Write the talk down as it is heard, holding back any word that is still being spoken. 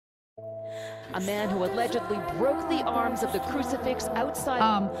a man who allegedly broke the arms of the crucifix outside.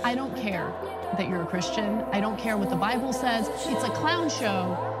 I don't care that you're a Christian. I don't care what the Bible says. It's a clown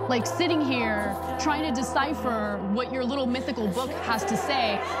show. Like sitting here trying to decipher what your little mythical book has to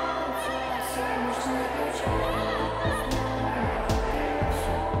say. I'm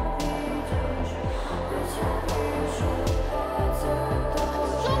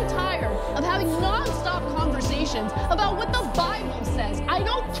so tired of having non-stop conversations about what the Bible says. I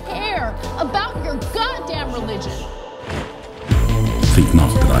don't care about your goddamn religion. Think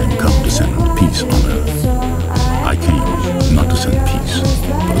not that I am come to send peace on earth. I came not to send peace,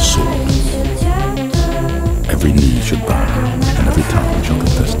 but a sword. Every knee should bow, and every tongue shall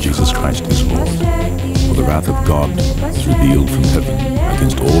confess Jesus Christ is Lord. For the wrath of God is revealed from heaven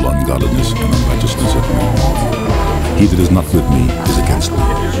against all ungodliness and unrighteousness of men. He that is not with me is against me.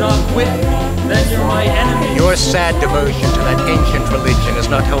 If you're not with me, then you're my enemy. Your sad devotion to that ancient religion is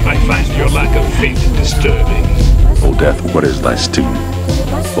not helping. I find your lack of faith disturbing. O death, what is thy sting?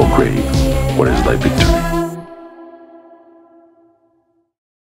 O grave, what is thy victory?